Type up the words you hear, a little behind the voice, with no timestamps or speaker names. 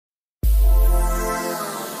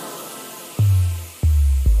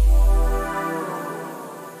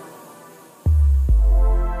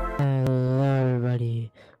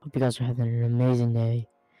Hope you guys are having an amazing day.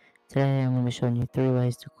 Today I'm going to be showing you 3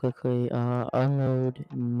 ways to quickly unload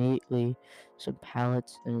neatly some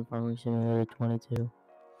pallets in Farming Simulator 22.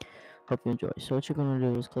 Hope you enjoy. So what you're going to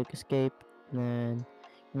do is click escape, and then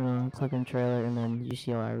you're going to click on trailer, and then you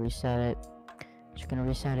see how I reset it. You're going to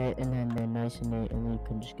reset it, and then they're nice and neat, and then you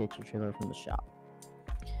can just get your trailer from the shop.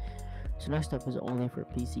 So next up is only for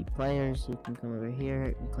PC players. So you can come over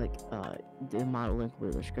here and click the model link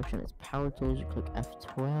with the description. It's power tools. You click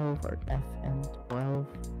F12 or FM12.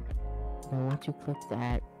 Then once you click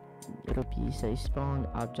that, it'll be say spawn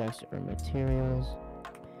objects or materials.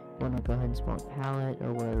 You want to go ahead and spawn pallet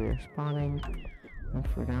or whatever you're spawning. And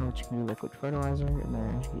for now, what you can do liquid fertilizer, and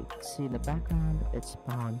then as you can see in the background, it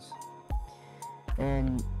spawns,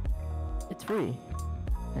 and it's free.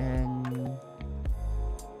 And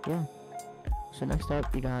yeah. So next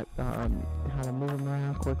up, you got how to move them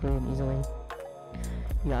around quickly and easily.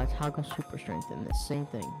 You got toggle super strength, and the same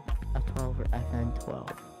thing, F12 or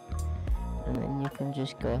FN12. And then you can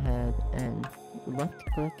just go ahead and left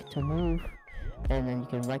click to move, and then you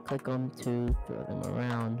can right click them to throw them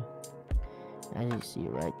around, as you see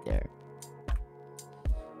right there.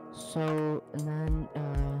 So, and then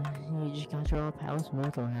you just got your pallets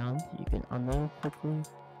moved around. You can unload quickly,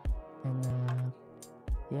 and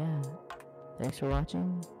yeah. Thanks for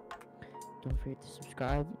watching. Don't forget to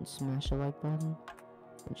subscribe and smash the like button,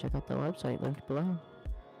 and check out the website linked below.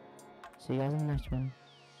 See you guys in the next one.